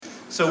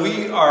So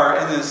we are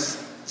in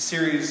this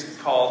series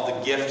called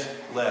The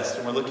Gift List,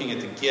 and we're looking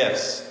at the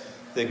gifts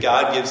that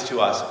God gives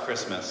to us at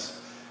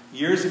Christmas.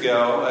 Years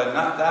ago,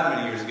 not that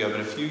many years ago, but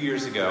a few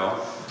years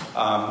ago,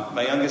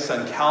 my youngest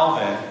son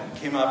Calvin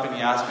came up and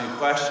he asked me a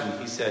question.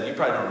 He said, you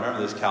probably don't remember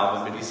this,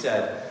 Calvin, but he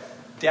said,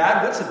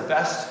 "Dad, what's the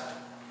best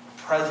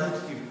present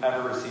you've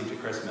ever received at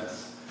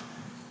Christmas?"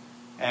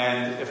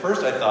 And at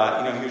first I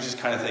thought, he was just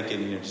kind of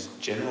thinking,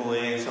 just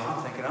generally. So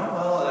I'm thinking, oh,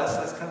 well,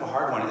 that's kind of a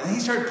hard one. And then he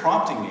started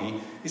prompting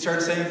me. He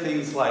started saying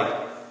things like,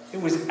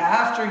 "It was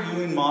after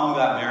you and Mom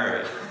got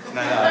married." And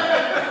I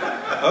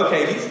thought,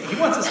 okay, he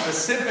wants a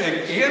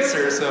specific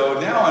answer. So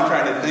now I'm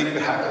trying to think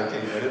back, okay,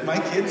 what did my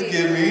kids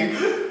give me?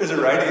 There's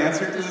a right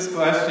answer to this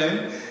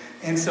question.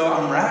 And so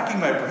I'm racking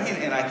my brain,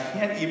 and I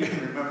can't even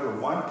remember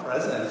one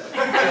present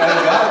that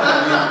I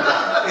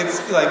got. I mean,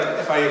 it's like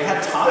if I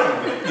had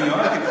time,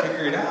 I could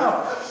figure it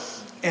out.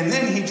 And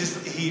then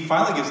he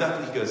finally gives up,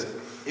 and he goes,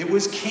 "It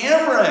was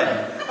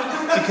Cameron,"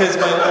 because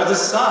my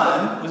oldest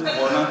son was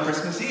born on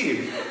Christmas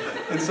Eve.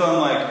 And so I'm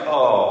like,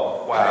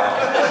 oh, wow,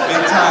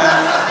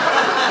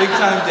 big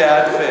time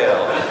dad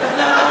fail,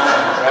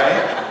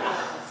 right?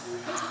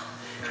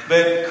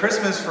 But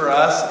Christmas for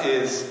us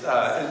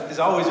is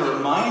always a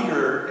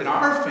reminder in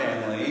our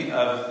family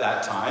of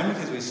that time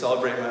because we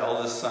celebrate my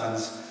oldest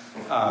son's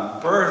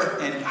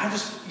birth. And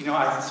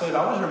so it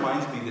always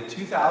reminds me that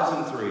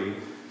 2003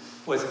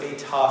 was a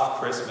tough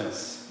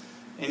Christmas.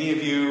 Any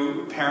of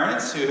you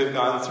parents who have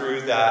gone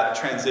through that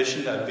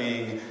transition of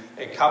being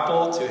a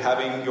couple to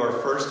having your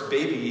first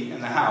baby in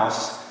the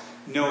house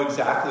know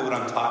exactly what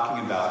I'm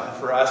talking about. And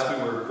for us,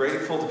 we were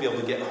grateful to be able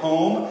to get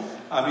home.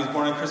 He was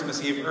born on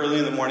Christmas Eve early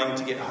in the morning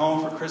to get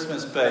home for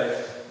Christmas,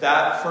 but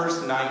that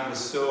first night was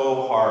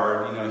so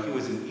hard. He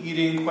wasn't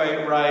eating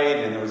quite right,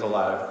 and there was a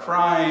lot of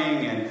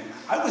crying, and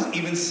I was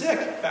even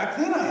sick. Back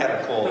then I had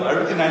a cold.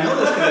 And I know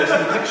this because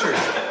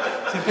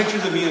I've seen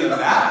pictures of me in a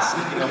mask,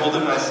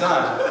 holding my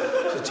son.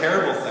 It's a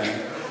terrible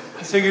thing.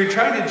 So you're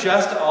trying to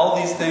adjust to all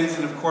these things,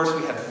 and of course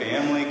we had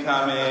family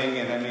coming,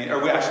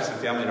 some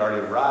family had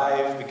already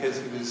arrived because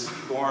he was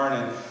born,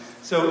 and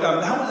so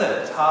that was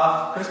a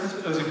tough Christmas.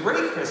 It was a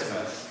great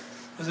Christmas.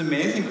 It was an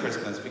amazing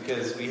Christmas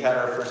because we had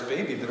our first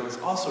baby, but it was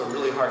also a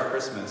really hard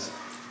Christmas.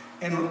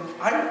 And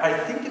I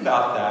think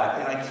about that,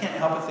 and I can't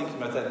help but thinking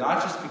about that,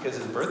 not just because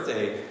his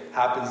birthday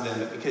happens then,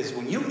 but because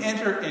when you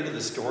enter into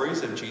the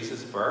stories of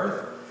Jesus'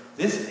 birth,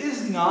 this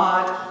is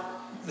not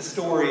the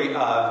story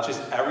of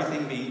just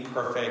everything being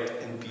perfect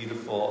and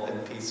beautiful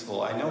and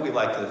peaceful. I know we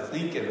like to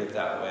think of it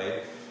that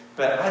way,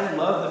 but I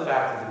love the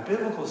fact that the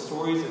biblical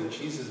stories of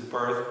Jesus'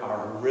 birth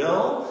are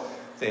real.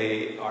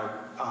 They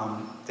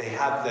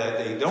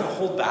don't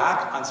hold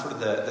back on sort of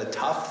the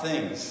tough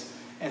things.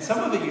 And some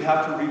of it you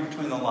have to read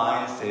between the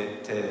lines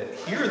to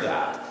hear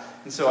that.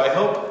 And so I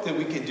hope that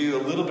we can do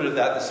a little bit of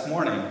that this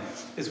morning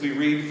as we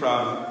read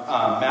from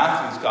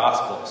Matthew's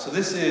Gospel. So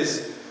this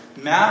is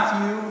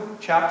Matthew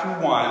chapter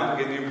 1.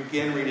 We're going to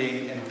begin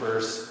reading in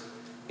verse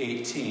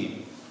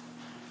 18.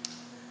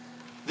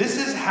 This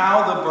is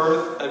how the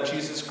birth of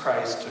Jesus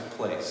Christ took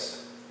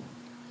place.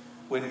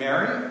 When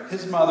Mary,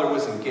 his mother,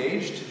 was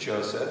engaged to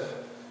Joseph,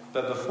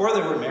 but before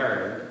they were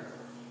married,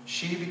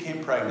 she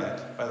became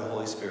pregnant by the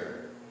Holy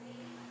Spirit.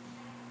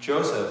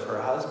 Joseph, her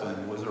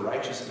husband, was a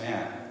righteous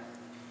man.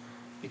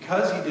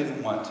 Because he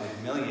didn't want to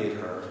humiliate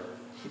her,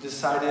 he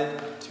decided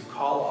to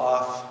call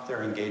off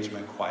their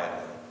engagement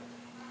quietly.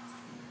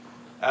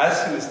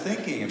 As he was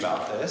thinking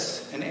about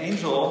this, an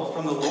angel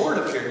from the Lord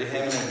appeared to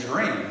him in a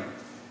dream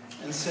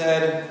and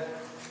said,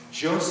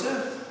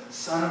 "Joseph,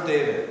 son of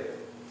David,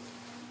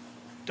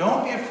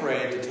 don't be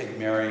afraid to take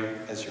Mary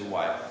as your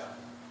wife,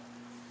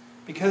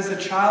 because the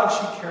child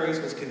she carries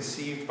was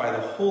conceived by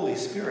the Holy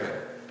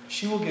Spirit.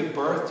 She will give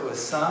birth to a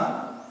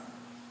son,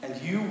 and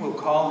you will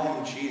call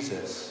him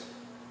Jesus,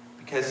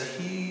 because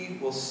he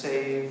will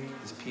save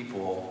his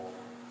people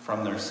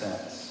from their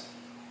sins."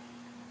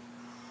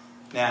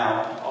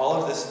 Now,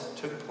 all of this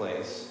took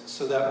place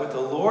so that what the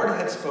Lord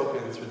had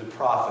spoken through the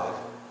prophet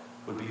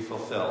would be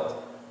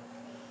fulfilled.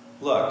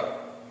 "Look,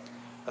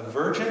 a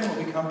virgin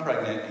will become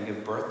pregnant and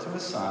give birth to a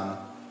son,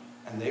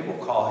 and they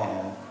will call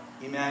him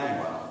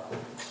Emmanuel."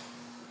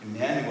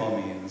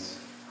 Emmanuel means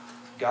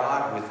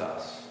God with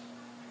us.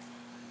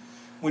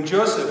 When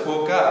Joseph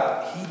woke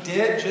up, he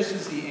did just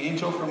as the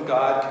angel from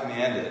God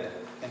commanded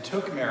and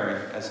took Mary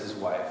as his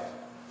wife.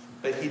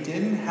 But he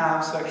didn't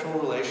have sexual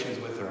relations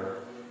with her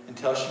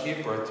until she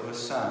gave birth to a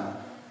son.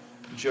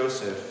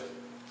 Joseph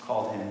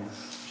called him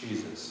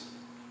Jesus.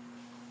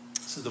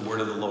 This is the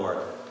word of the Lord.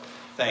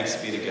 Thanks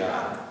be to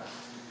God.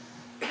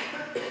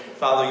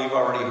 Father, you've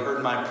already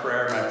heard my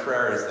prayer. My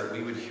prayer is that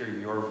we would hear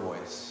your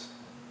voice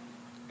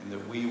and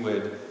that we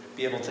would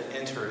be able to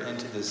enter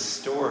into this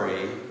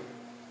story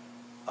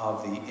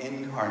of the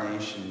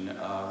incarnation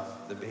of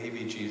the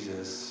baby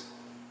Jesus,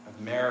 of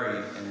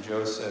Mary and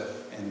Joseph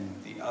and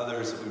the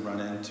others that we run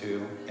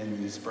into in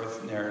these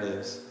birth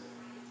narratives,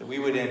 that we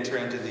would enter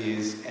into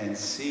these and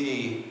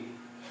see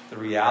the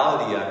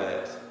reality of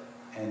it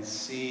and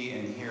see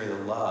and hear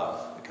the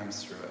love that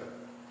comes through it.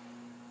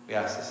 We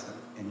ask this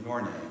in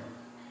your name.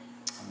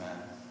 Amen.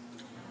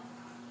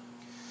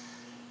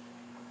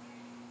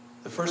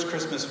 The first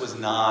Christmas was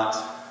not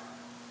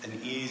an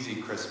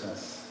easy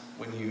Christmas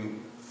when you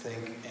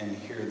think and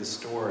hear the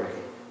story.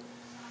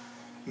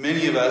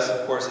 Many of us,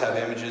 of course, have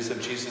images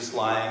of Jesus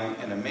lying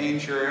in a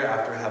manger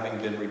after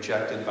having been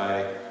rejected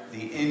by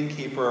the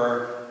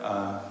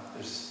innkeeper.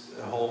 There's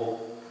a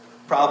whole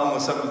problem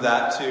with some of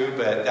that too,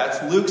 but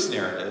that's Luke's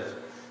narrative.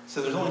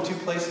 So there's only two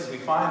places we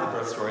find the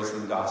birth stories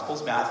in the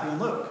Gospels, Matthew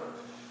and Luke.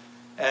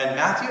 And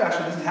Matthew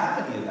actually doesn't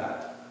have any of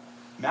that.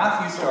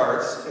 Matthew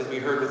starts, as we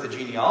heard, with the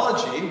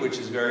genealogy, which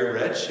is very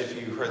rich, if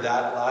you heard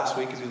that last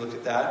week as we looked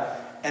at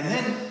that. And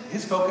then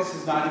his focus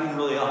is not even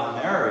really on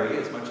Mary,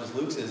 as much as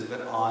Luke's is,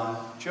 but on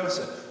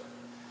Joseph.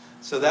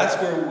 So that's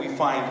where we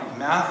find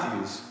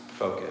Matthew's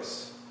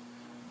focus.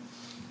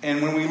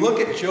 And when we look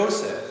at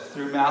Joseph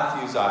through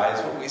Matthew's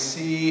eyes, what we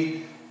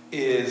see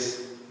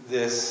is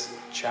this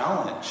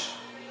challenge,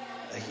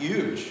 a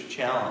huge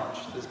challenge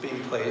that's being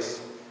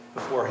placed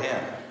before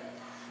him.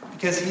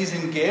 Because he's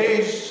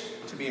engaged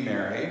to be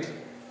married,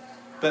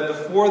 but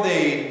before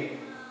they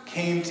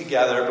came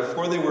together,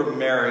 before they were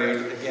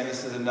married, again,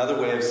 this is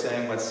another way of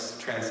saying what's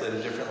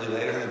translated differently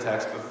later in the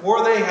text,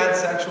 before they had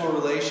sexual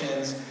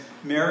relations,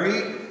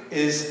 Mary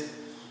is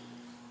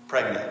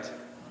pregnant.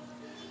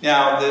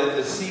 Now,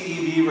 the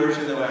CEV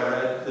version that I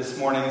read this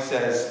morning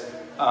says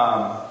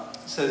that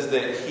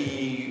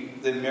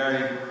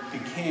Mary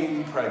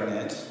became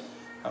pregnant.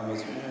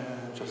 Was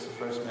just the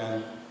first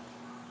man.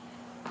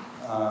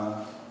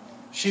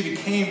 She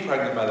became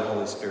pregnant by the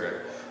Holy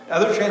Spirit.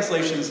 Other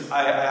translations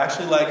I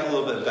actually like a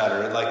little bit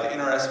better. Like the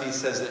NRSV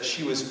says that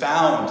she was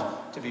found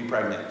to be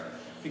pregnant.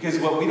 Because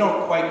what we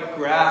don't quite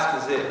grasp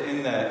is that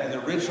in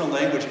the original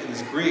language, in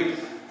this Greek,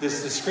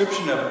 this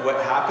description of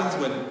what happens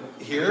when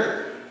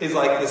here is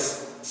like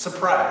this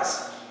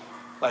surprise.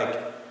 Like,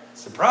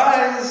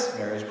 surprise,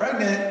 Mary's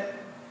pregnant.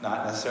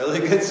 Not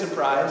necessarily a good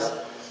surprise.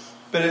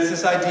 But it's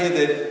this idea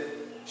that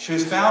she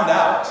was found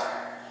out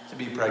to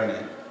be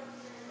pregnant.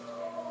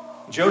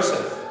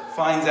 Joseph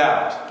finds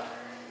out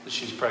that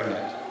she's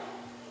pregnant.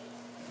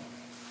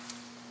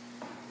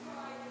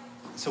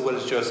 So what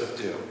does Joseph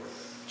do?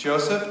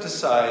 Joseph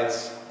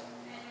decides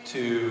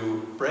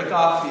to break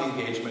off the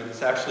engagement.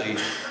 This actually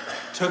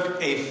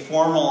took a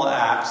formal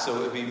act, so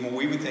it would be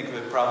we would think of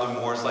it probably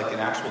more as like an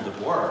actual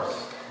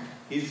divorce.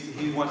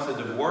 He wants to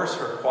divorce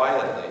her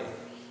quietly.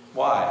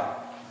 Why?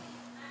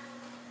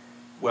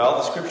 Well,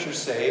 the scriptures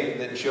say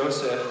that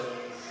Joseph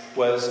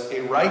was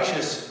a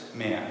righteous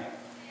man,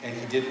 and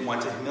he didn't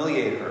want to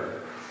humiliate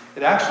her.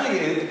 It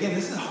actually, again,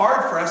 this is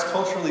hard for us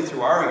culturally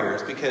through our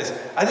ears, because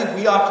I think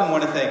we often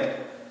want to think,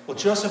 well,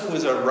 Joseph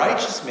was a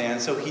righteous man,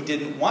 so he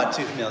didn't want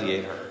to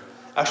humiliate her.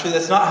 Actually,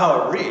 that's not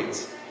how it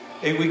reads.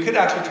 We could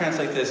actually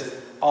translate this,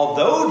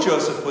 although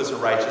Joseph was a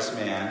righteous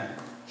man,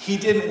 he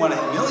didn't want to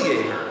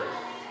humiliate her.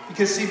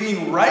 Because, see,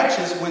 being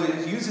righteous, when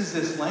it uses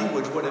this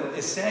language, what it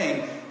is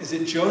saying is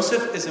that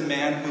Joseph is a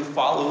man who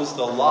follows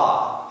the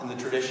law and the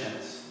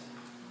traditions.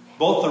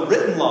 Both the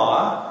written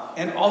law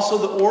and also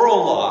the oral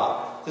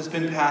law that's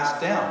been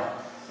passed down.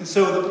 And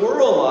so the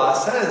oral law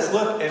says,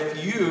 look,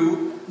 if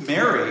you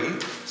marry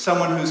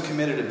someone who's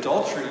committed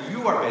adultery,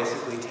 you are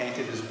basically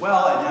tainted as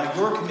well, and now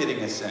you're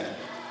committing a sin.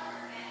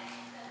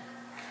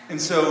 And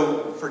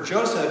so for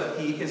Joseph,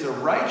 he is a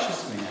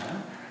righteous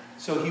man,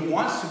 so he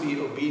wants to be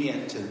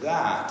obedient to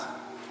that,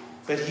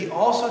 but he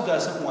also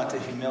doesn't want to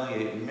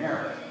humiliate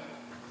Mary.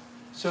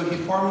 So he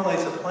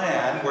formulates a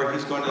plan where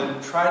he's going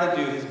to try to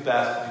do his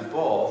best to do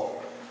both,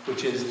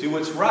 which is do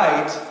what's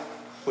right,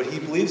 what he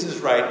believes is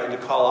right, and to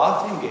call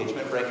off the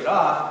engagement, break it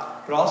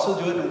off, but also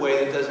do it in a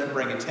way that doesn't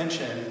bring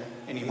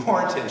any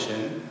more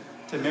attention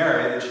to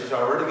Mary that she's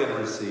already going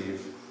to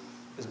receive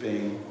as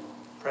being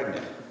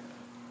pregnant.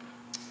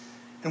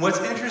 And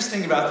what's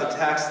interesting about the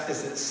text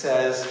is it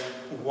says,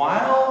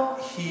 while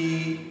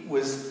he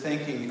was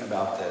thinking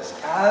about this,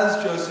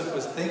 as Joseph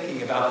was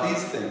thinking about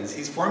these things,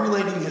 he's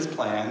formulating his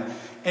plan,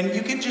 and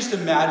you can just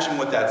imagine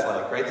what that's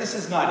like, right? This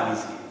is not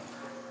easy.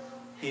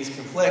 He's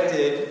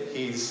conflicted,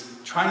 he's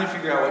trying to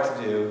figure out what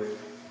to do.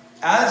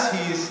 As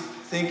he's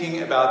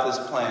thinking about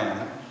this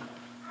plan,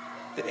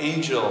 the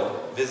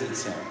angel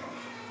visits him.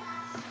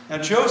 Now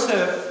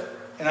Joseph,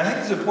 and I think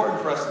it's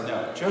important for us to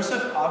know,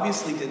 Joseph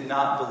obviously did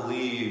not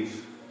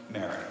believe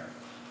Mary.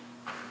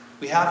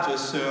 We have to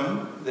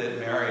assume that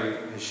Mary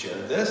has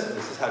shared this.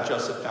 This is how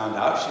Joseph found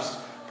out. She's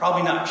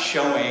probably not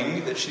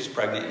showing that she's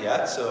pregnant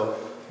yet, so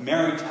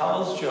Mary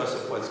tells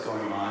Joseph what's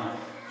going on.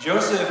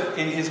 Joseph,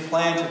 in his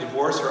plan to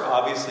divorce her,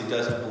 obviously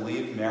doesn't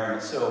believe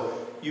Mary,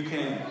 so you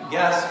can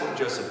guess what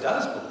Joseph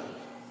does believe.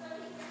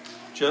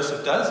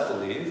 Joseph does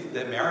believe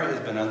that Mary has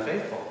been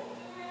unfaithful.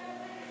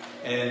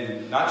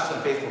 And not just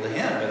unfaithful to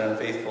him, but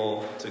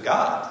unfaithful to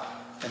God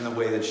in the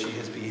way that she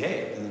has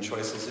behaved and the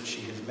choices that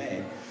she has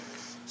made.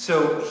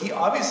 So he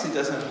obviously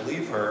doesn't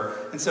believe her.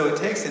 And so it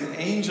takes an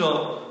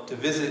angel to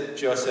visit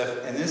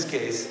Joseph, in this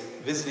case,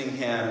 visiting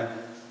him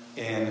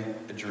in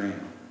a dream.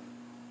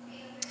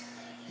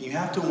 You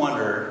have to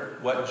wonder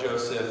what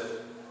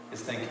Joseph is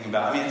thinking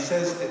about. I mean, it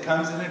says it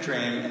comes in a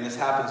dream, and this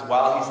happens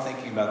while he's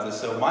thinking about this.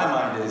 So my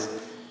mind is,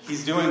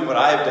 he's doing what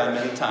I have done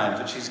many times,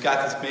 which he's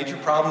got this major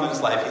problem in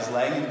his life. He's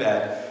laying in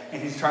bed,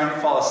 and he's trying to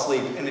fall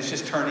asleep, and it's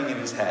just turning in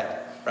his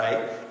head,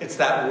 right? It's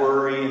that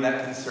worry and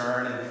that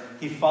concern, and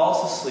he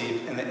falls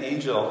asleep, and the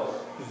angel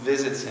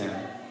visits him.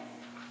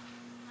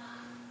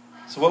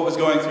 So what was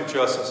going through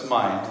Joseph's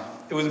mind?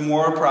 It was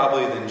more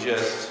probably than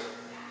just,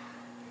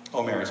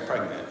 oh, Mary's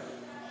pregnant.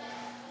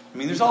 I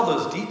mean, there's all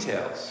those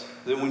details.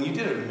 That when you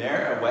did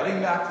a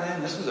wedding back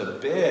then, this was a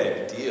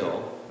big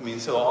deal. I mean,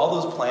 so all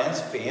those plans,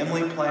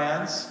 family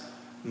plans,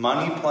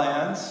 money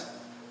plans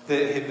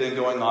that had been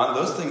going on,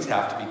 those things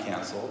have to be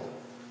canceled.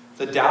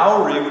 The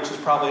dowry, which has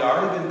probably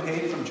already been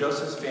paid from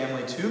Joseph's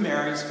family to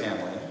Mary's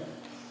family,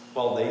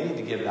 well, they need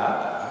to give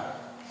that back.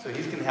 So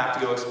he's going to have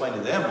to go explain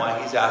to them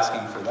why he's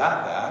asking for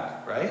that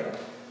back, right?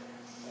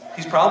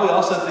 He's probably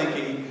also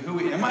thinking, who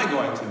am I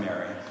going to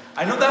marry?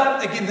 I know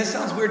that, again, this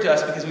sounds weird to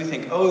us because we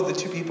think, oh, the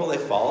two people, they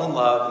fall in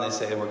love and they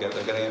say they're going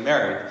to get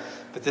married.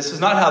 But this is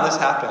not how this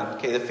happened.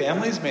 Okay, the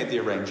families made the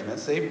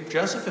arrangements.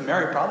 Joseph and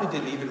Mary probably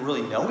didn't even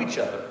really know each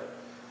other.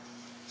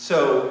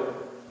 So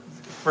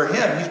for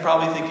him, he's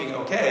probably thinking,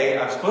 okay,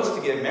 I'm supposed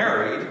to get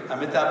married.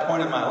 I'm at that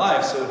point in my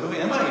life, so who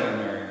am I going to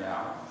marry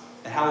now?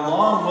 And how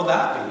long will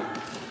that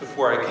be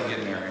before I can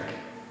get married?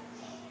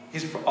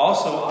 He's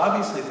also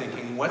obviously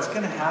thinking, what's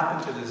going to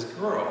happen to this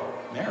girl,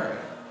 Mary?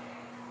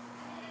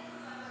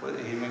 I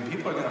mean,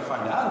 people are going to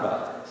find out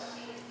about this.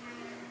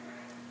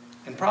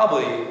 And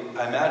probably,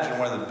 I imagine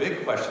one of the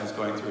big questions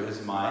going through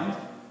his mind,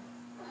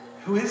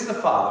 who is the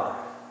father?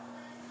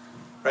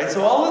 Right?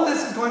 So all of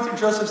this is going through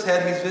Joseph's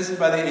head. He's visited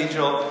by the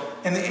angel.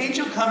 And the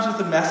angel comes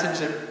with a message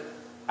that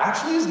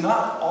actually is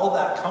not all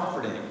that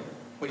comforting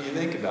when you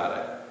think about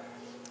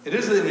it. It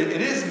is and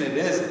it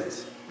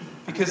isn't.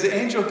 Because the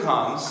angel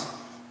comes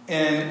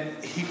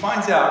and he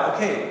finds out,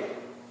 okay,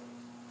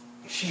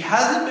 she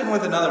hasn't been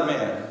with another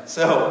man.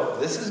 So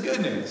this is good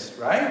news,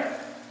 right?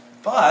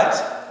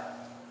 But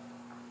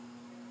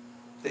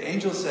the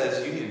angel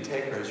says you need to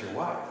take her as your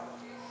wife.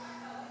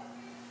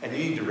 And you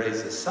need to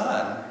raise a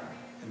son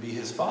and be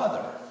his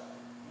father.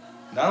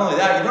 Not only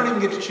that, you don't even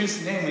get to choose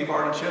the name. We've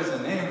already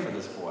chosen a name for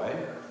this boy.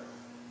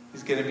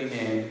 He's going to be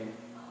named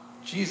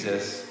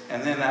Jesus.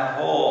 And then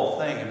that whole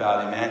thing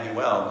about Emmanuel,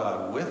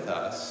 God with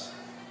us,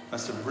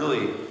 must have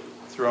really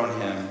thrown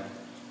him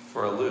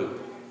for a loop.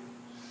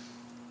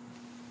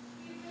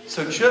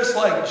 So just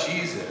like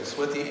Jesus,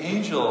 what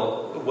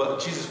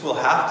Jesus will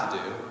have to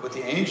do, what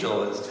the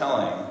angel is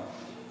telling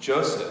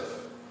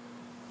Joseph,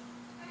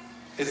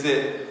 is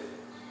that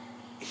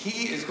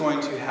he is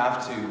going to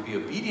have to be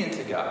obedient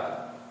to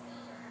God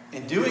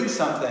in doing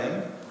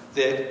something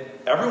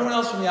that everyone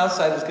else from the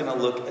outside is going to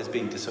look as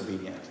being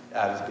disobedient,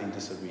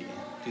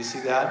 Do you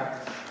see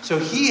that? So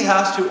he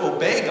has to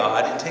obey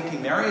God in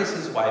taking Mary as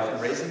his wife and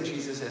raising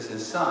Jesus as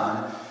his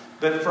son.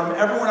 But from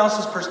everyone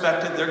else's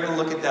perspective, they're going to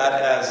look at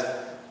that as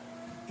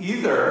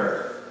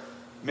either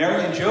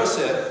Mary and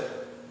Joseph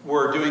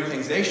were doing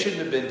things they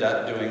shouldn't have been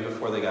doing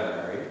before they got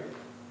married,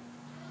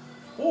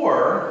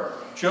 or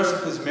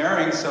Joseph is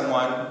marrying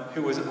someone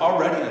who was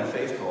already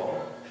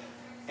unfaithful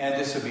and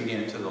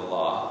disobedient to the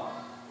law.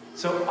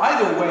 So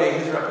either way,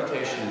 his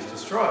reputation is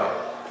destroyed.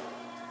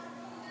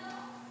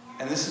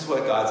 And this is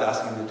what God's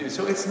asking him to do.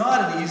 So it's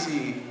not an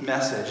easy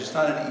message. It's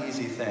not an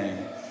easy thing.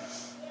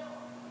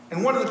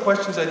 And one of the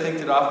questions I think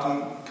that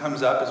often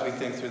comes up as we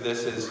think through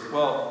this is,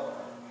 well,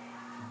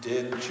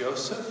 did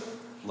Joseph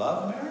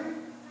love Mary?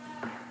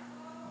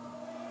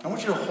 I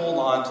want you to hold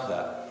on to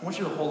that. I want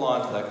you to hold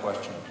on to that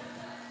question.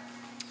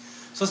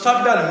 So let's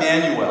talk about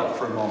Emmanuel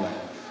for a moment.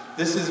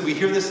 We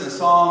hear this in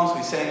songs,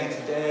 we sang it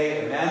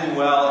today.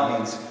 Emmanuel, it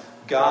means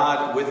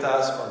God with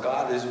us, or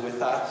God is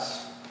with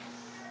us.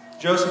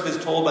 Joseph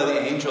is told by the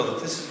angel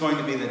that this is going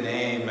to be the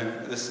name,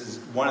 this is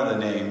one of the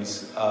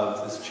names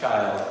of this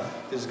child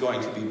that is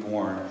going to be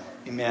born,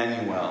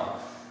 Emmanuel.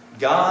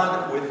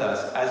 God with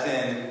us, as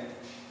in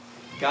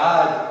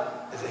God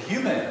as a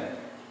human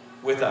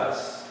with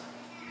us.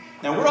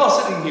 Now we're all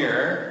sitting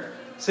here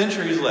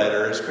centuries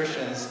later as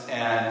Christians,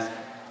 and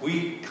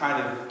we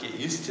kind of get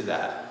used to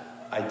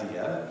that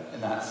idea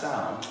and that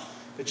sound.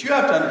 But you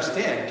have to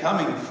understand,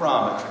 coming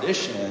from a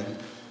tradition,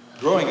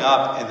 growing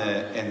up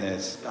in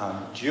this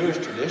Jewish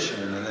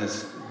tradition, in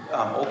this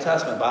Old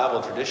Testament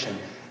Bible tradition,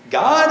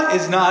 God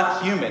is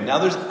not human. Now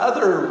there's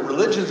other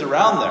religions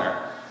around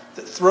there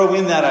that throw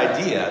in that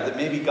idea that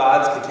maybe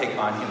gods could take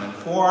on human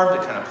form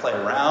to kind of play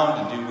around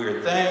and do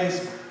weird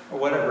things or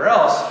whatever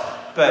else.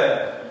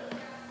 But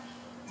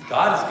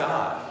God is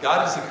God.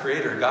 God is the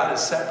creator. God is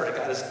separate.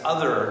 God is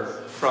other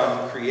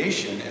from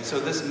creation. And so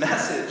this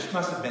message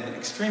must have been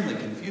extremely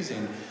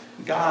confusing.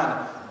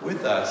 God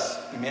with us,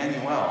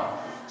 Emmanuel.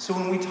 So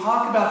when we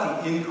talk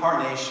about the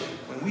incarnation,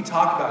 when we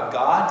talk about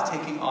God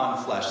taking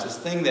on flesh, this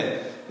thing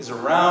that is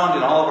around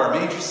in all of our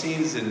major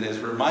scenes and is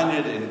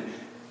reminded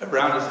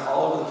around us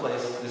all over the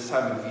place this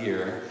time of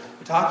year,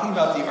 we're talking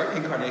about the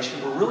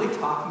incarnation. We're really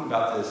talking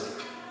about this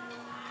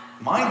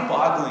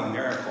mind-boggling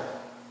miracle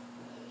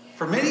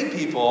For many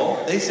people,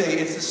 they say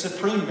it's the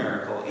supreme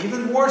miracle,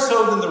 even more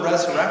so than the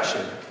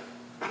resurrection.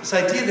 This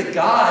idea that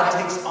God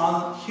takes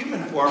on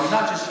human form,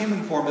 not just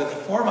human form, but the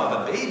form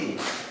of a baby.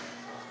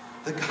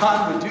 That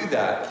God would do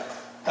that.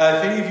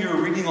 If any of you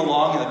are reading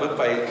along in the book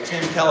by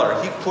Tim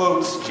Keller, he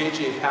quotes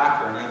J.J.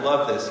 Packer, and I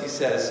love this. He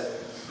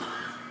says,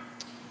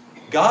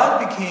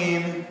 God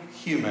became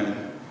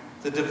human.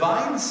 The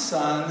divine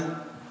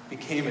Son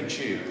became a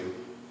Jew.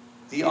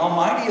 The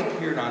Almighty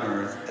appeared on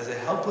earth as a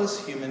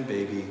helpless human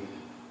baby,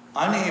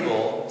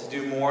 unable to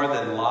do more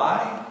than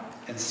lie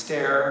and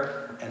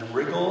stare and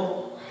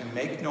wriggle and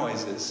make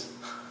noises,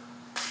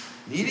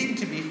 needing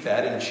to be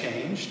fed and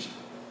changed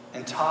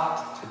and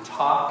taught to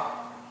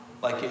talk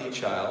like any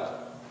child.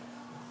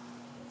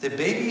 The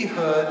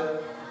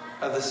babyhood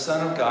of the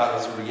Son of God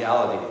is a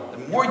reality.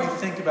 The more you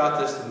think about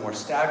this, the more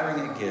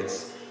staggering it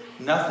gets.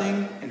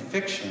 Nothing in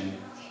fiction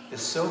is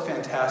so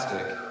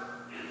fantastic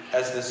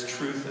as this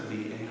truth of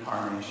the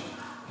incarnation.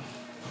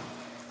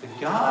 The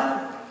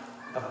God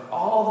of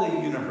all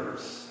the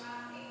universe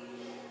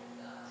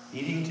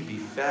needing to be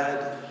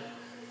fed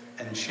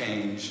and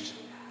changed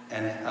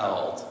and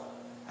held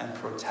and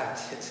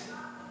protected.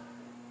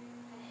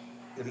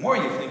 The more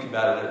you think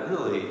about it, it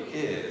really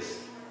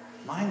is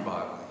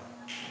mind-boggling.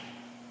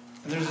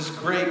 And there's this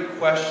great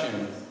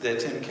question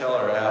that Tim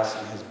Keller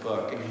asks in his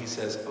book, and he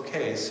says,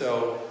 okay,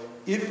 so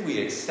if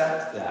we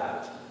accept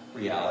that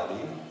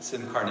reality, this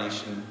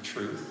incarnation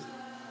truth,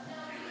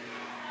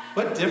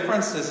 what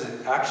difference does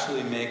it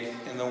actually make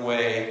in the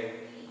way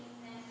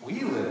we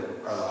live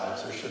our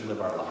lives or should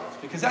live our lives?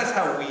 Because that's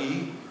how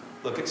we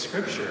look at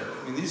Scripture.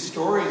 I mean, these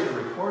stories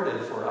are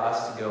recorded for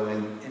us to go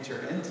and enter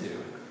into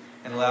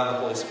and allow the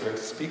Holy Spirit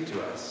to speak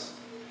to us.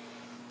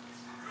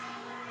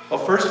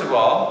 Well, first of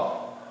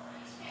all,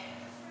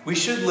 we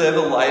should live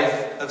a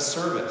life of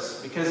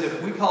service. Because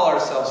if we call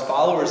ourselves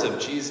followers of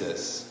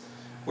Jesus,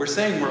 we're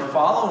saying we're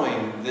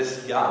following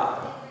this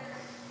God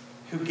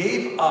who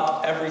gave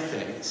up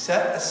everything,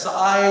 set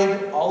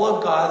aside all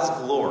of God's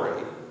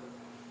glory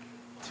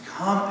to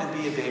come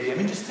and be a baby. I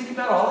mean, just think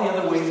about all the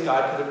other ways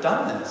God could have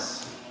done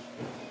this.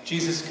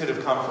 Jesus could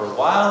have come for a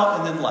while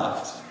and then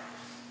left.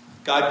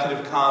 God could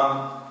have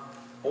come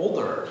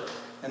older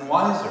and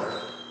wiser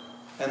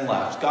and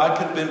left. God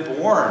could have been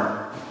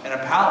born in a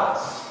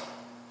palace.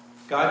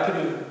 God could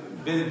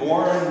have been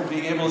born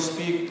being able to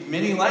speak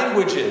many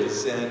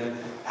languages and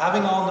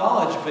having all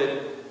knowledge,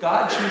 but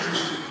God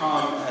chooses to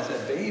come as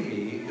a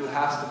baby who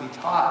has to be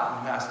taught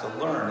and who has to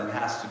learn and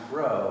has to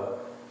grow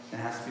and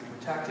has to be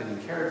protected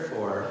and cared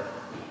for,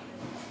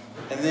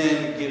 and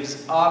then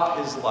gives up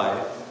his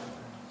life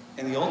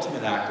in the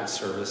ultimate act of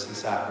service and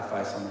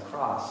sacrifice on the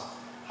cross.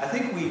 I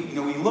think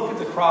we look at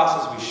the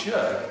cross as we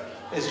should,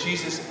 as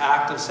Jesus'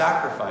 act of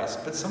sacrifice,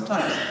 but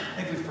sometimes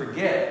I think we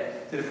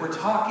forget that if we're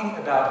talking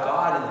about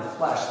God in the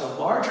flesh, the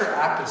larger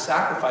act of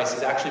sacrifice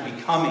is actually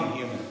becoming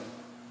human.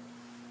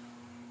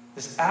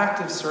 This act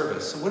of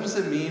service. So what does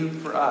it mean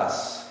for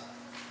us?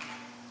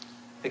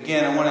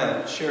 Again, I want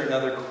to share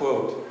another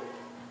quote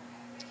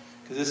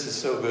because this is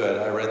so good.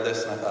 I read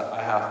this and I thought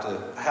I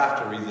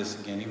have to read this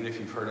again, even if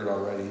you've heard it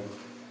already.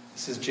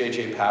 This is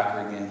J.J.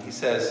 Packer again. He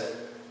says,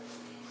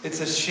 "It's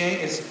a shame.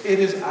 It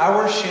is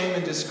our shame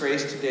and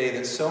disgrace today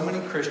that so many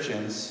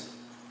Christians,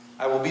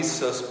 I will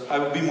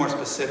be more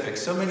specific,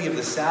 so many of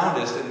the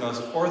soundest and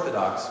most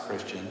orthodox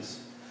Christians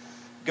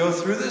go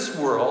through this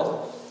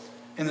world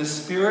in the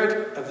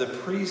spirit of the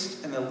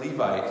priest and the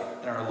Levite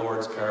in our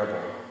Lord's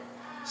parable,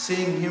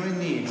 seeing human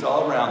needs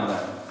all around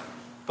them,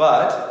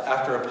 but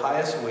after a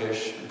pious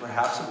wish and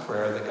perhaps a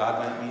prayer that God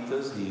might meet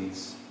those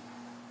needs,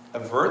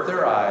 avert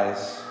their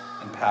eyes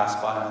and pass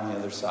by on the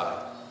other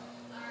side.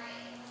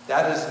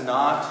 That is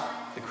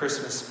not the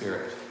Christmas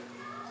spirit,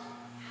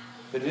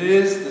 but it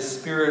is the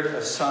spirit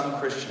of some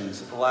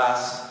Christians,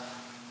 alas,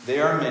 they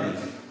are many,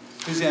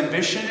 whose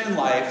ambition in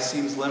life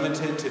seems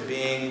limited to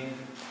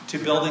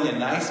building a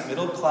nice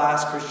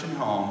middle-class Christian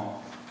home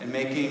and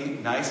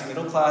making nice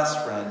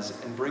middle-class friends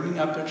and bringing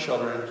up their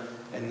children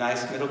in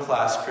nice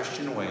middle-class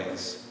Christian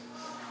ways,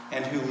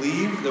 and who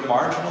leave the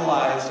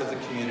marginalized of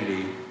the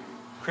community,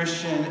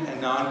 Christian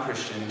and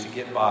non-Christian, to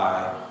get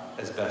by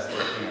as best they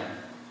can."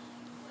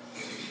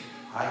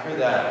 I hear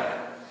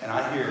that, and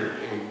I hear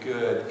a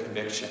good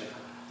conviction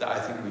that I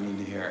think we need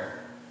to hear.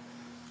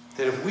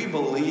 That if we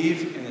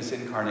believe in this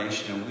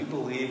incarnation and we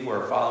believe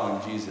we're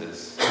following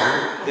Jesus,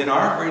 then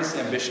our greatest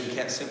ambition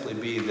can't simply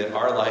be that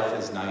our life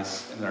is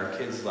nice and that our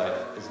kids' life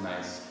is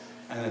nice,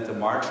 and that the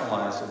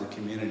marginalized of the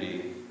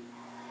community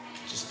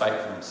just fight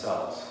for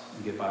themselves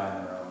and get by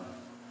on their own.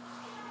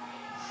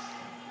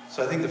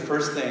 So I think the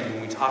first thing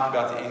when we talk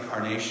about the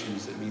incarnation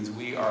is it means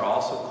we are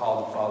also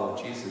called to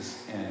follow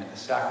Jesus in a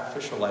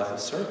sacrificial life of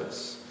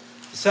service.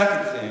 The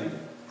second thing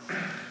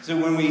is that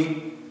when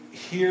we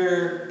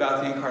hear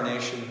about the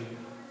incarnation,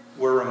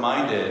 we're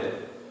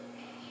reminded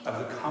of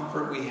the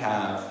comfort we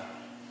have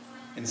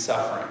in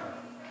suffering.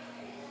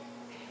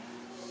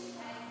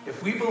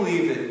 If we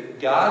believe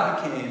that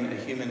God became a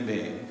human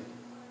being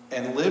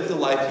and lived the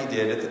life he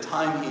did at the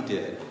time he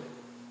did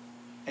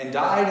and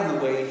died in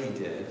the way he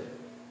did,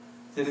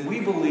 then we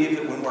believe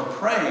that when we're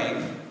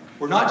praying,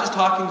 we're not just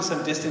talking to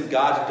some distant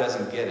God who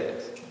doesn't get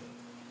it,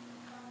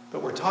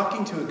 but we're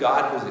talking to a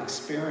God who has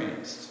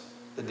experienced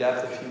the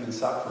depth of human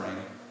suffering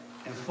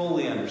and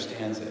fully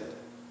understands it.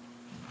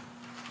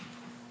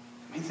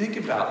 I mean, think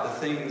about the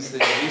things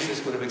that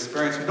Jesus would have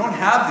experienced. We don't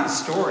have these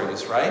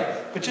stories,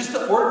 right? But just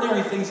the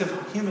ordinary things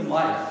of human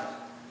life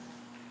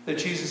that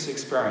Jesus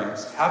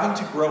experienced.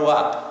 Having to grow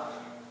up.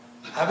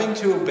 Having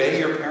to obey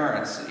your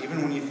parents,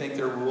 even when you think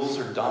their rules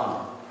are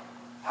dumb.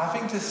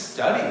 Having to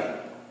study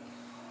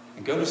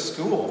and go to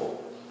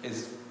school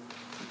is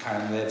the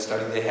kind of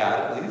study they had,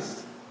 at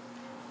least.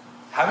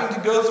 Having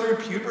to go through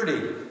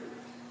puberty.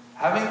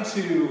 Having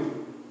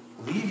to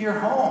leave your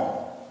home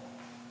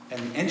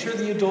and enter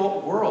the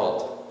adult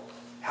world.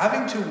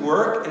 Having to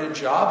work in a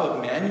job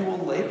of manual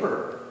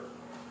labor.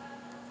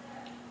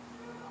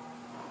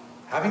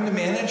 Having to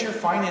manage your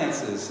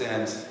finances.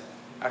 And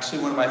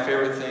actually one of my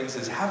favorite things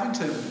is having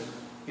to,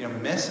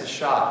 miss a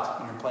shot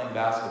when you're playing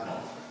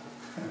basketball.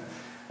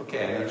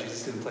 Okay, I know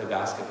Jesus didn't play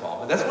basketball,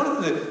 but that's one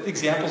of the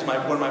examples one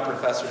of my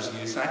professors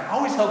used, and I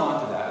always held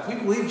on to that. If we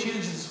believe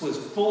Jesus was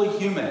fully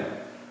human,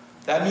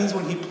 that means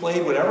when he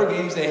played whatever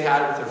games they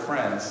had with their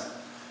friends,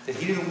 that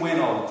he didn't win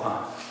all the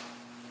time.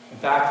 In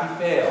fact, he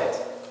failed,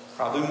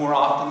 probably more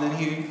often than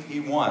he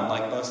won,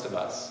 like most of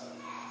us.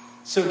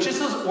 So just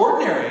those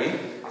ordinary,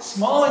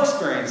 small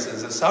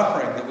experiences of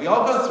suffering that we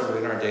all go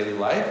through in our daily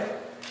life,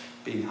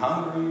 being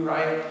hungry,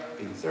 right?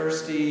 Being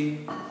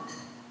thirsty.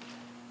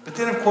 But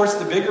then, of course,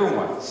 the bigger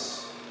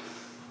ones.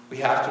 We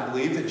have to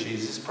believe that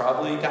Jesus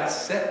probably got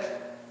sick.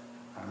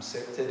 I'm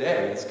sick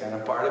today. It's kind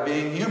of part of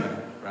being human,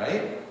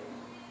 right?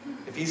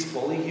 If he's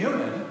fully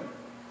human,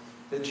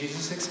 then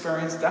Jesus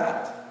experienced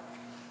that.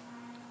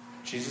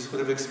 Jesus would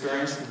have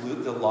experienced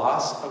the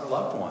loss of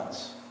loved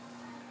ones.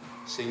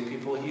 Seeing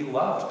people he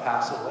loved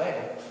pass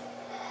away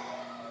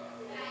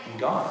and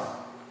gone.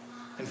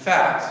 In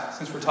fact,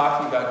 since we're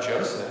talking about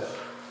Joseph,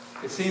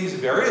 it seems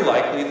very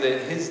likely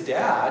that his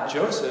dad,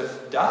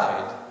 Joseph,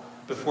 died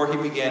before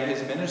he began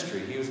his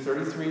ministry. He was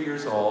 33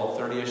 years old,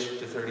 30-ish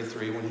to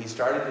 33, when he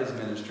started his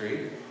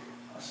ministry.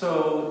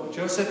 So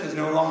Joseph is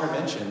no longer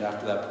mentioned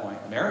after that point.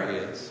 Mary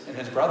is, and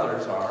his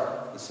brothers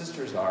are, the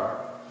sisters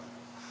are.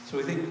 So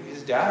we think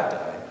his dad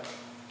died.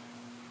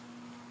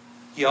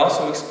 He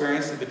also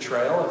experienced the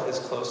betrayal of his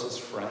closest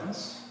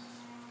friends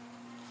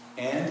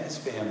and his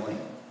family.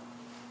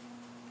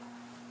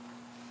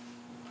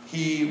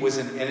 He was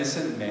an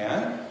innocent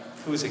man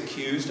who was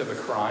accused of a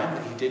crime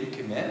that he didn't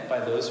commit by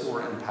those who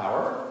were in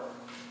power.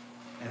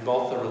 And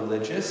both the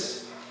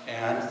religious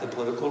and the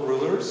political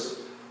rulers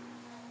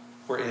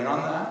were in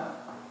on that.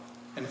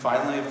 And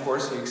finally, of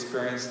course, he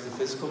experienced the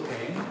physical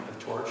pain of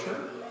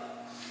torture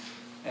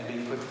and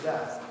being put to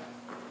death.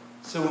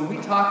 So when we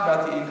talk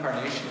about the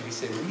incarnation, we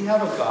say we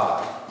have a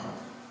God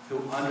who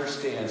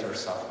understands our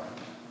suffering,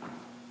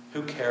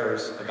 who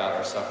cares about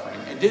our suffering,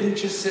 and didn't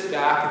just sit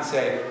back and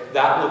say,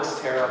 that looks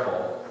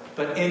terrible,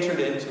 but entered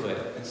into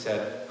it and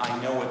said, I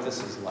know what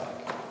this is like.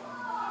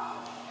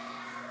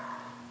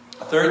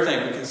 A third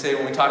thing we can say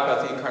when we talk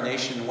about the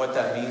incarnation and what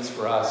that means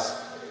for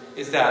us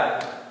is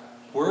that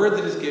word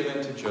that is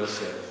given to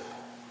Joseph,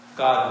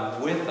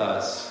 God with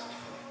us,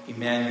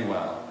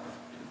 Emmanuel.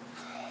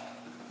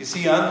 You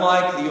see,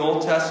 unlike the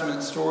Old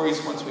Testament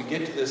stories, once we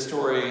get to this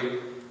story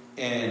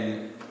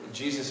in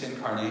Jesus'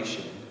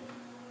 incarnation,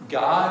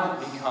 God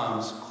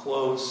becomes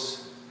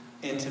close,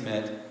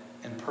 intimate,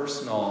 and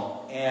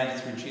personal, and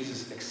through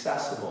Jesus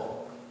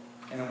accessible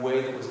in a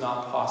way that was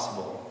not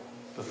possible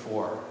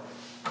before.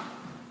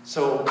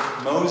 So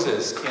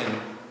Moses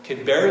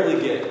can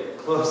barely get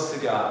close to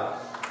God.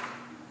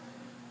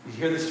 You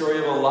hear the story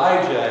of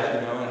Elijah,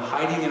 and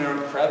hiding in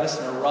a crevice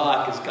in a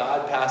rock as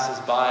God passes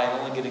by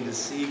and only getting to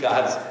see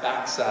God's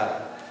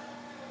backside.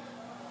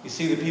 You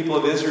see the people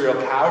of Israel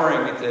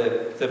cowering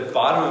at the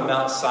bottom of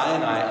Mount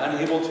Sinai,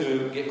 unable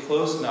to get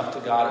close enough to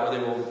God or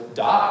they will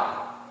die.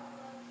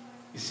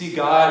 You see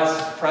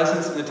God's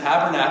presence in the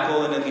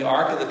tabernacle and in the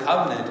Ark of the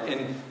Covenant,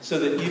 and so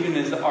that even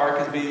as the Ark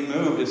is being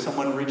moved, if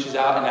someone reaches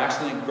out and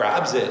accidentally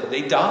grabs it,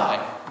 they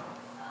die.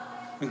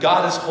 And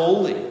God is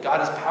holy,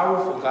 God is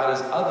powerful, God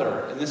is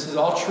other, and this is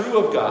all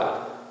true of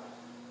God.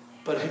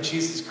 But in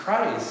Jesus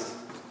Christ,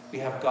 we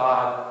have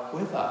God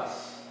with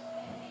us,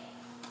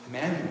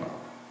 Emmanuel.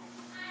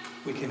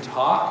 We can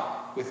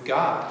talk with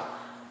God.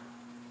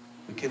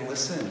 We can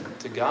listen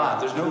to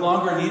God. There's no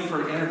longer a need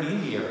for an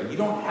intermediary. You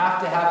don't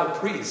have to have a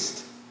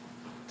priest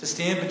to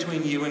stand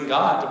between you and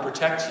God to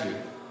protect you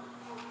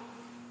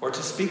or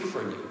to speak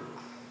for you.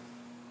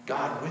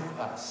 God with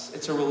us.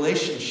 It's a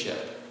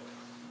relationship.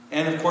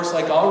 And of course,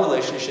 like all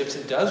relationships,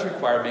 it does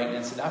require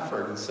maintenance and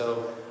effort. And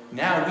so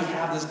now we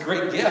have this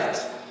great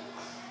gift.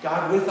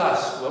 God with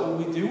us. What will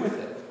we do with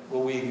it?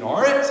 Will we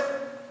ignore it?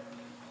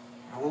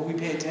 Or will we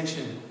pay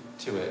attention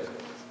to it?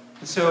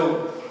 And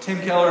so Tim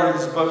Keller in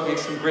his book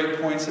makes some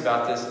great points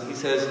about this. And he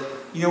says,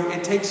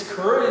 it takes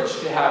courage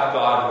to have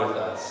God with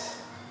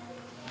us.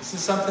 This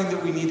is something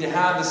that we need to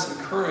have, is some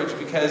courage,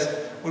 because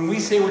when we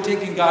say we're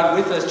taking God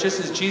with us, just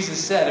as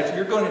Jesus said, if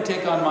you're going to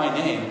take on my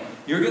name,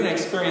 you're going to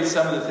experience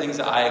some of the things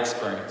that I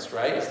experienced,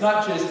 right? It's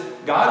not just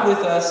God with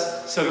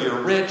us, so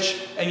you're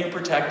rich and you're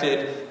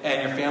protected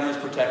and your family's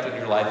protected and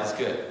your life is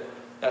good.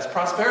 That's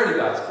prosperity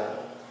gospel.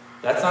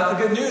 That's not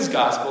the good news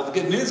gospel. The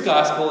good news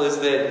gospel is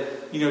that,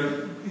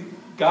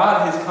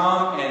 God has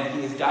come and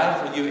he has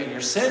died for you and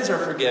your sins are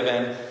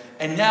forgiven.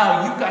 And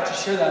now you've got to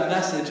share that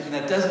message, and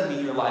that doesn't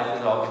mean your life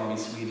is all going to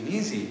be sweet and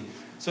easy.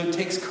 So it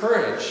takes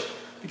courage,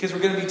 because we're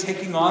going to be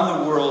taking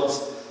on the world's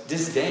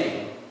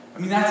disdain. I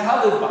mean, that's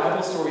how the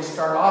Bible stories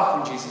start off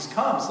when Jesus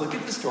comes. Look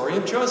at the story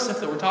of Joseph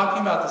that we're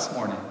talking about this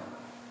morning.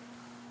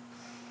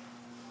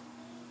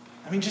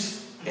 I mean,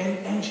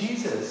 and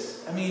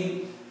Jesus. I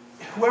mean,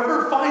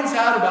 whoever finds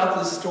out about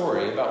this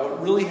story, about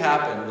what really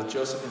happened with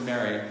Joseph and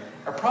Mary,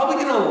 are probably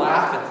going to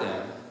laugh at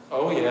them.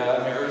 Oh yeah,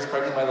 Mary's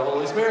pregnant by the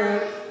Holy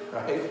Spirit,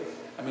 right?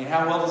 I mean,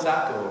 how well does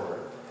that go over?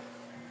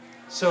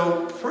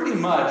 So pretty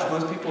much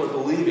most people are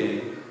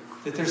believing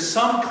that there's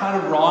some kind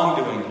of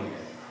wrongdoing here.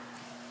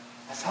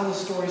 That's how the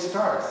story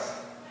starts.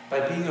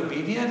 By being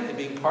obedient and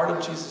being part of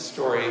Jesus'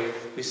 story,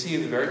 we see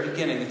at the very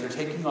beginning that they're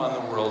taking on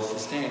the world's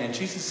disdain. And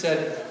Jesus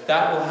said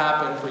that will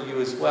happen for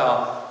you as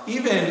well.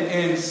 Even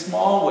in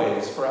small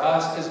ways, for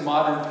us as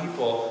modern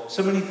people,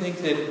 so many think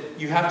that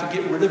you have to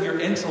get rid of your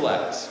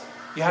intellect.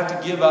 You have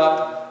to give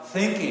up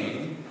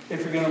thinking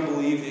if you're going to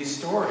believe these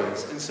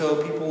stories. And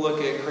so people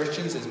look at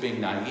Christians as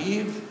being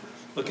naive,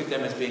 look at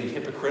them as being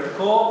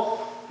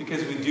hypocritical,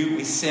 because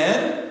we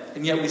sin,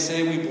 and yet we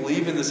say we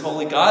believe in this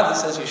holy God that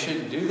says you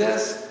shouldn't do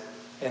this.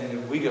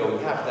 And we go,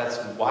 yeah, but that's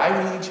why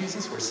we need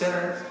Jesus. We're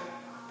sinners.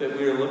 But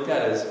we are looked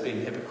at as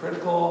being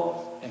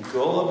hypocritical and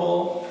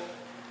gullible.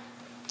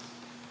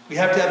 We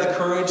have to have the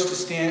courage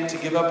to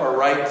give up our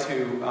right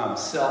to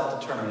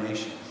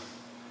self-determination.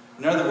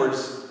 In other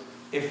words,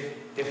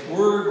 if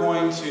we're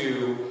going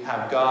to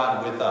have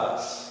God with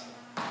us,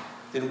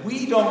 then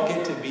we don't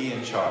get to be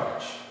in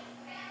charge.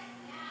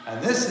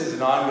 And this is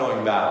an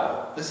ongoing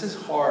battle. This is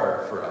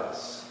hard for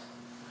us.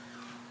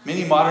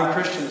 Many modern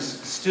Christians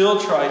still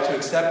try to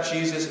accept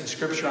Jesus and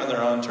Scripture on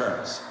their own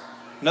terms.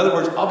 In other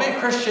words, I'll be a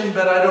Christian,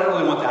 but I don't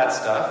really want that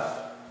stuff.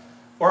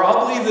 Or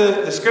I'll believe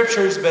the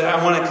Scriptures, but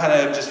I want to kind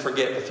of just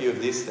forget a few of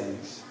these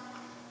things.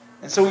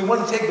 And so we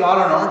want to take God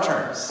on our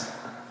terms.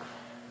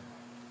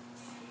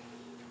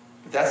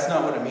 But that's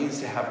not what it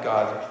means to have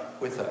God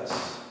with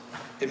us.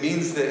 It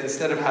means that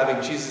instead of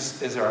having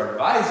Jesus as our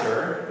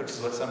advisor, which is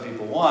what some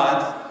people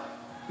want,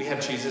 we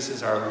have Jesus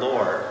as our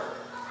Lord.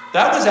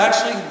 That was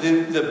actually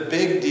the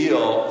big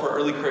deal for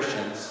early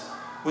Christians.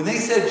 When they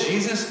said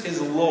Jesus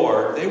is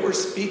Lord, they were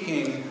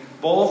speaking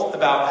both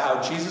about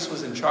how Jesus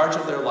was in charge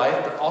of their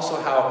life, but also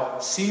how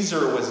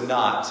Caesar was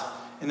not.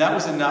 And that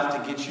was enough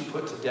to get you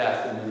put to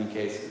death in many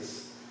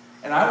cases.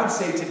 And I would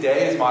say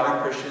today, as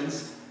modern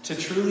Christians, to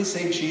truly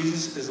say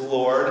Jesus is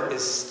Lord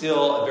is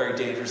still a very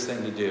dangerous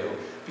thing to do.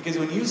 Because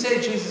when you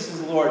say Jesus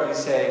is Lord, you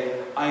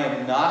say, I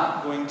am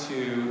not going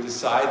to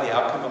decide the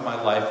outcome of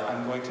my life.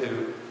 I'm going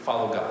to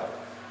follow God.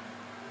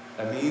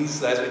 That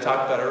means, as we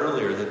talked about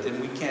earlier, that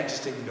then we can't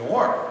just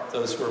ignore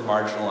those who are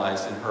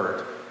marginalized and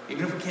hurt.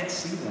 Even if we can't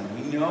see them,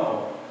 we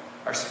know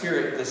the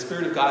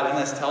Spirit of God in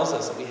us tells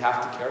us that we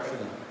have to care for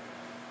them.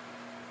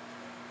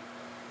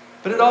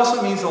 But it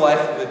also means a life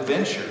of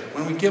adventure.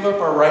 When we give up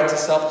our right to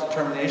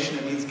self-determination,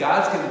 it means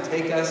God's going to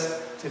take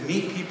us to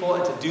meet people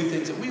and to do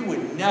things that we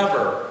would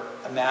never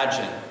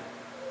imagine.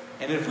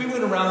 And if we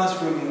went around this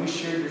room and we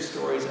shared your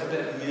stories, I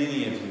bet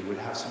many of you would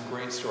have some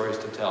great stories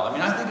to tell. I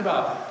mean, I think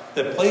about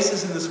the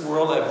places in this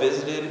world I've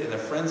visited and the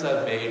friends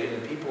I've made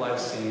and the people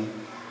I've seen,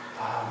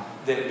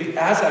 that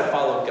as I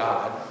followed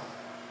God,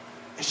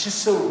 it's just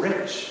so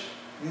rich.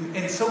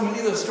 And so many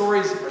of those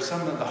stories are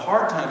some of the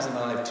hard times in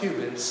my life too,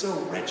 but it's so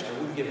rich I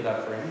wouldn't give it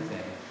up for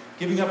anything.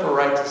 Giving up a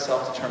right to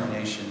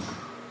self-determination.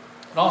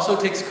 It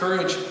also takes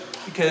courage,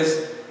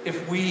 because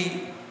if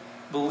we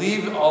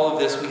believe all of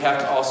this, we have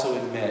to also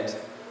admit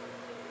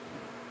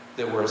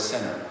that we're a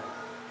sinner.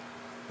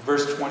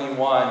 Verse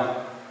 21,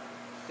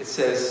 it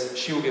says,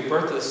 she will give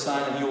birth to a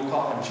son, and you will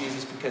call him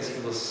Jesus, because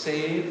he will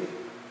save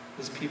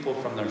his people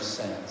from their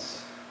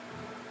sins.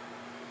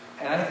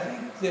 And I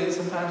think that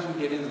sometimes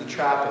we get into the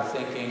trap of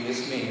thinking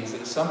this means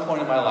that at some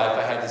point in my life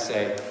I had to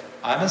say,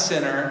 I'm a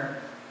sinner.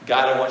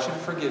 God, I want you to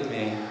forgive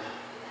me.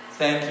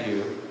 Thank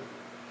you.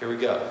 Here we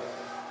go.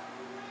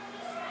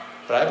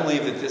 But I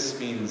believe that this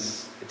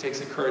means it takes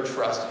the courage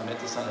for us to admit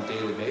this on a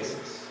daily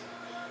basis.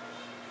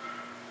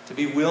 To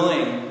be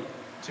willing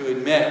to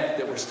admit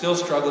that we're still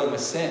struggling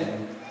with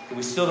sin, that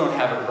we still don't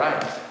have it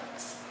right.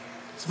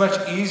 It's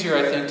much easier,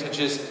 I think, to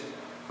just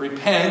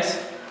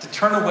repent, to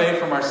turn away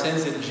from our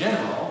sins in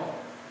general.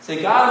 Say,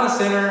 God, I'm a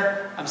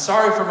sinner. I'm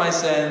sorry for my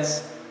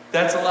sins.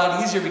 That's a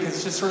lot easier because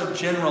it's just sort of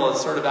general.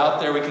 It's sort of out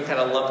there. We can kind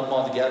of lump them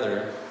all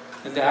together.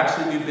 And to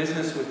actually do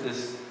business with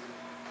this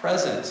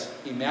present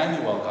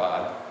Emmanuel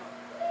God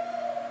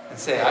and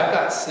say, I've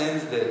got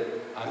sins that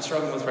I'm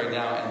struggling with right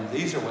now, and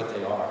these are what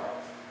they are.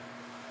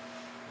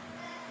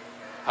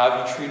 How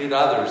have you treated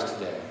others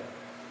today?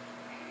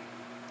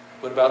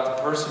 What about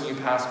the person you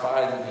pass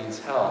by that needs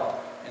help?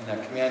 And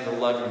that command to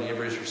love your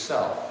neighbor as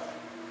yourself.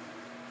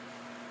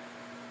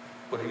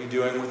 What are you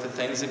doing with the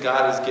things that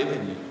God has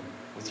given you?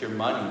 With your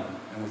money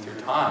and with your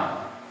time,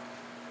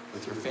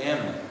 with your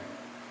family?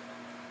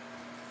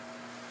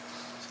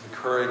 So the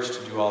courage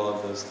to do all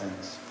of those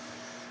things.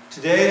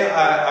 Today,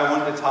 I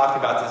wanted to talk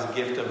about this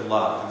gift of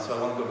love. And so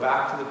I want to go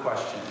back to the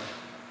question.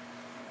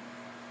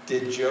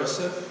 Did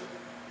Joseph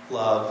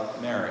love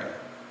Mary?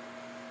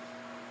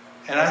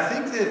 And I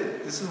think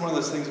that this is one of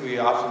those things we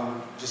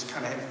often just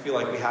kind of feel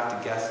like we have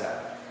to guess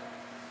at.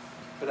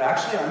 But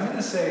actually, I'm going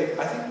to say,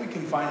 I think we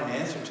can find an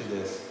answer to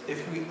this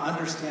if we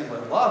understand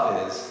what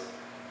love is.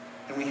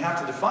 And we have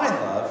to define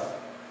love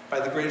by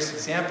the greatest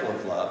example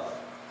of love,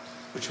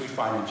 which we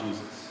find in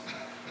Jesus.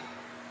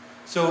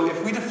 So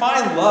if we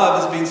define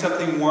love as being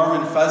something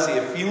warm and fuzzy,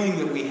 a feeling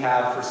that we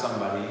have for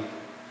somebody,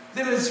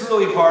 then it's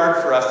really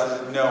hard for us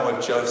to know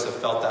if Joseph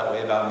felt that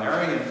way about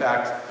Mary. In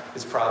fact,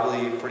 it's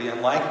probably pretty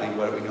unlikely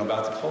what we know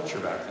about the culture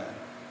back then.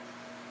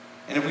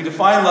 And if we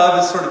define love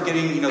as sort of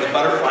getting, the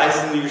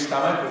butterflies into your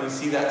stomach when you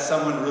see that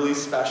someone really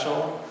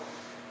special,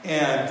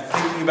 and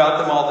thinking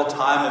about them all the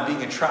time and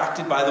being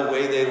attracted by the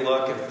way they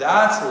look, if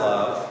that's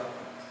love,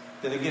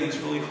 then again, it's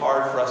really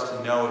hard for us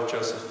to know if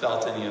Joseph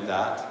felt any of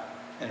that.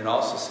 And it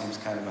also seems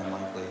kind of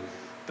unlikely.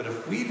 But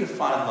if we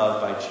define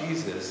love by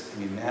Jesus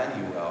and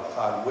Emmanuel,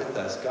 God with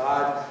us,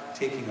 God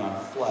taking on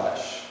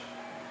flesh,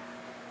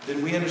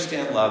 then we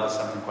understand love as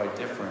something quite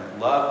different.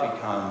 Love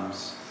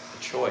becomes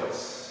a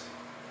choice.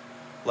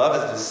 Love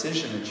is a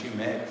decision that you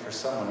make for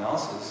someone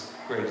else's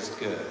greatest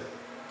good,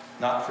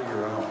 not for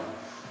your own.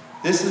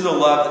 This is a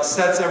love that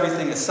sets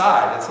everything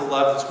aside. It's a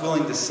love that's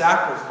willing to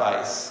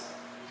sacrifice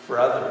for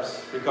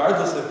others,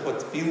 regardless of what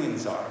the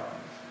feelings are.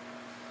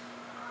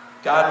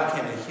 God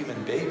became a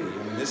human baby.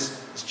 I mean,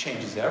 this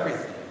changes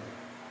everything.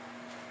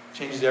 It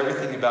changes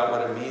everything about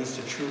what it means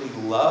to truly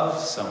love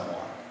someone.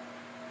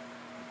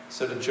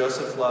 So did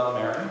Joseph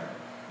love Mary?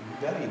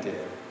 You bet he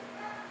did.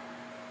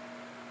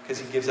 Because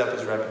he gives up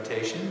his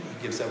reputation.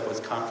 He gives up what's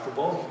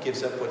comfortable. He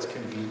gives up what's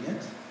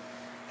convenient.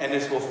 And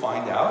as we'll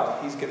find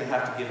out, he's going to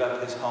have to give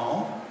up his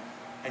home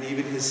and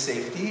even his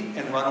safety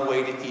and run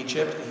away to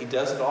Egypt. And he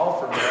does it all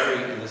for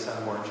Mary and this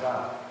unborn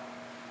child.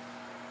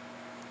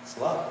 It's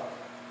love.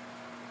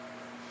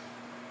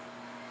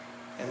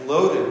 And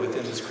loaded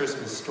within this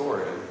Christmas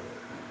story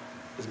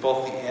is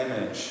both the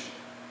image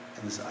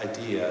and this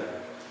idea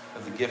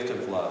of the gift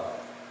of love.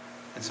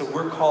 And so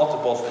we're called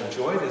to both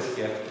enjoy this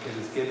gift because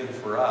it's given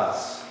for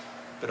us,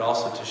 but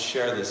also to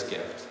share this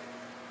gift.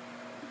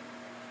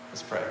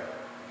 Let's pray.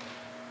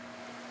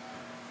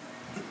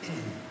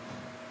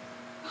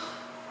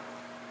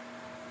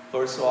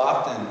 Lord, so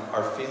often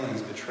our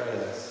feelings betray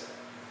us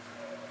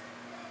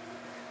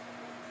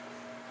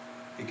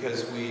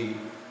because we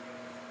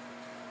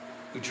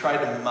try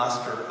to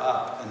muster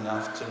up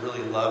enough to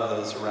really love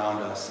those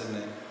around us,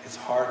 and it's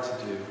hard to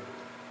do.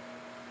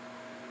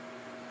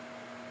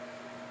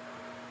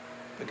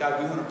 But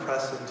God, we want to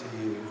press into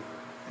you,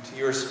 into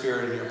your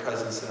spirit and your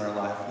presence in our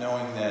life,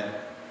 knowing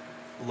that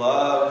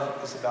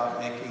love is about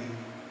making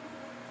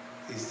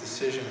these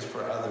decisions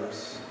for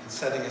others and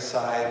setting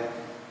aside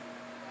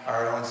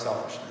our own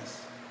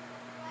selfishness.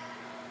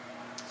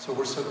 So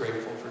we're so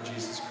grateful for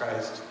Jesus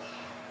Christ,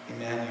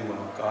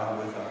 Emmanuel,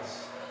 God with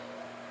us,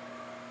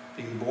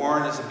 being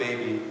born as a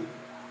baby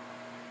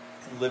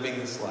and living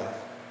this life.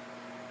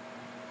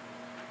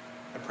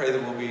 I pray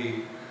that we'll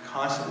be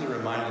constantly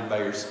reminded by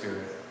your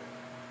Spirit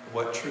of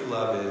what true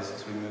love is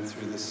as we move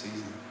through this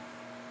season.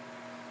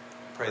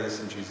 I pray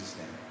this in Jesus'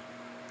 name.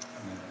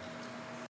 Amen.